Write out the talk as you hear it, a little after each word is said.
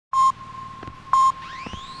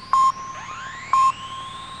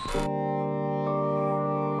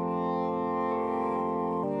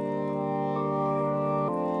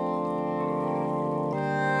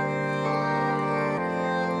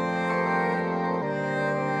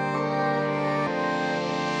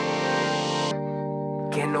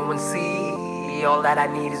Can no one see? All that I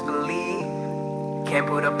need is belief. Can't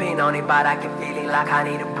put a pin on it, but I can feel it like I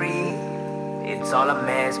need to breathe. It's all a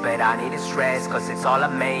mess, but I need to stress, cause it's all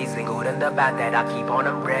amazing. Good and the bad that I keep on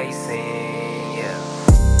embracing, yeah.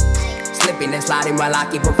 Slipping and sliding while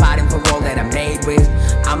I keep on fighting for all that I'm made with.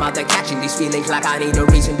 I'm out there catching these feelings like I need a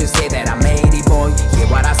reason to say that I made it, boy. Hear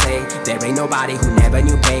what I say, there ain't nobody who never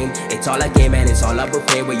knew pain. It's all a game and it's all a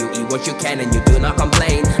buffet where you eat what you can and you do not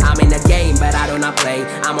complain. I'm in the game but I do not play.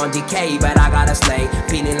 I'm on decay but I gotta slay.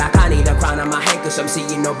 Feeling like I need a crown on my head cause I'm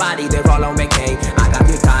seeing nobody, they're all on vacay. I got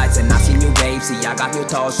new tides and I see new waves. See, I got new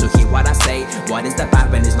thoughts, so hear what I say. What is the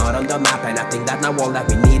path when it's not on the map? And I think that now all that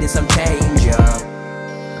we need is some change, yeah.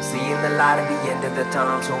 Seeing the light at the end of the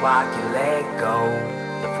tunnel so I can let go.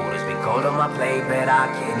 The food has been cold on my plate but I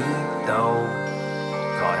can't eat though.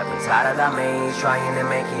 Caught up inside of that maze trying to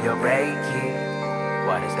make it or break it.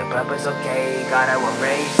 What is the purpose? Okay, gotta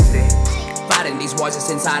embrace it. Fighting these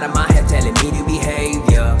voices inside of my head telling me to behave,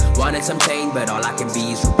 yeah. Wanted some change but all I can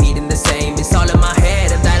be is repeating the same. It's all in my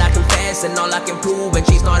head and that I confess, and all I can prove and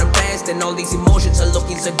she's not impressed. And all these emotions are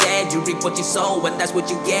looking so dead. You reap what you sow and that's what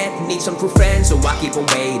you get. Need some true friends so I keep on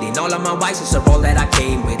waiting. All of my vices are all that I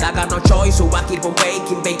came with. I got no choice so I keep on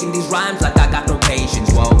waking, baking these rhymes like I got no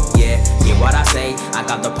patience. Whoa, yeah, hear what I say. I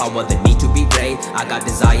got the power that need to be great. I got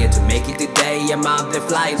desire to make it today. I'm out there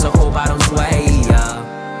flying so hope I don't sway, yeah.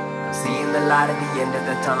 Seeing the light at the end of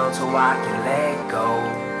the tunnel so I can let go.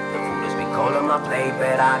 The food has been cold on my plate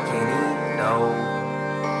but I can't eat though.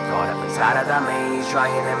 Caught up inside of that maze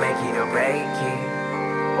trying to make it or break it.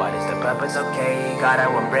 What is the purpose? Okay,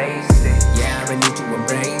 gotta embrace it. Yeah, I need to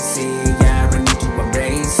embrace it. Yeah, I need to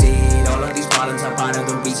embrace it. All of these problems are part of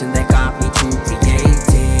the reason that got me to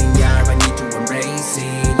creating. Yeah, I need to embrace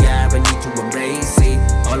it. Yeah, I need to embrace it.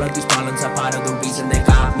 All of these problems are part of the reason that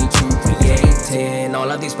got me to creating. All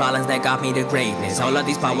of these problems that got me to greatness. All of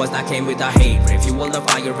these powers that came with a hate. Fuel the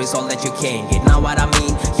fire is all that you can get. Now what I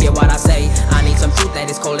mean, hear what I say. I need some truth that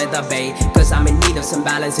is cold at the bay, cause I'm in need of some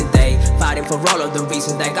balance today. Fighting for all of the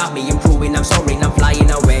reasons that got me improving. I'm sorry, I'm flying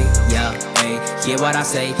away. Yeah, hey, hear what I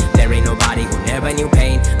say. There ain't nobody who never knew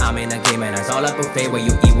pain. I'm in a game and it's all a buffet where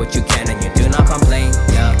you eat what you can and you do not complain.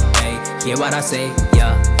 Yeah, hey, hear what I say.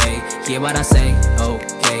 Yeah, hey, hear what I say.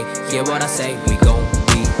 Okay, hear what I say. We gon'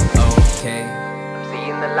 be okay. I'm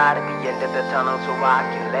seeing the light at the end of the tunnel so I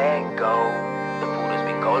can let go. The food has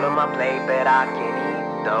been cold on my plate but I can't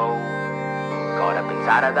eat though. Caught up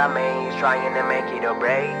inside of that maze trying to make it or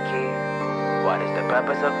break it. What is the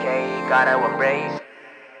purpose? Okay, gotta embrace it.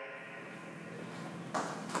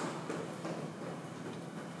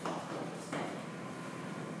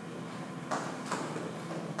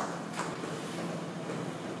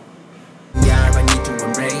 Yeah, I need to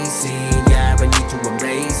embrace it. Yeah, I need to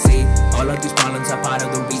embrace it. All of these problems are part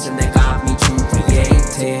of the reason that got me to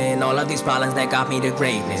creating. All of these problems that got me to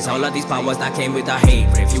greatness. All of these powers that came with a hate.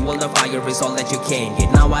 Fuel the fire is all that you can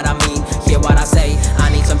get. Now what I mean, hear what I say. I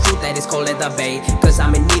need some truth that is cold at the bay, cause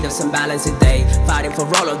I'm in need of some balance today. Fighting for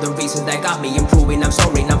all of the reasons that got me improving. I'm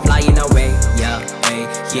sorry, I'm flying away. Yeah, hey,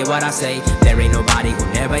 hear what I say. There ain't nobody who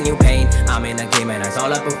never knew pain. I'm in a game and it's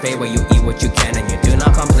all a buffet where you eat what you can and you do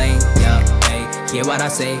not complain. Yeah, hey, hear what I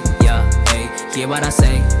say. Yeah, hey, hear what I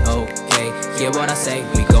say. Okay, hear what I say.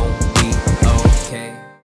 We gon' be okay.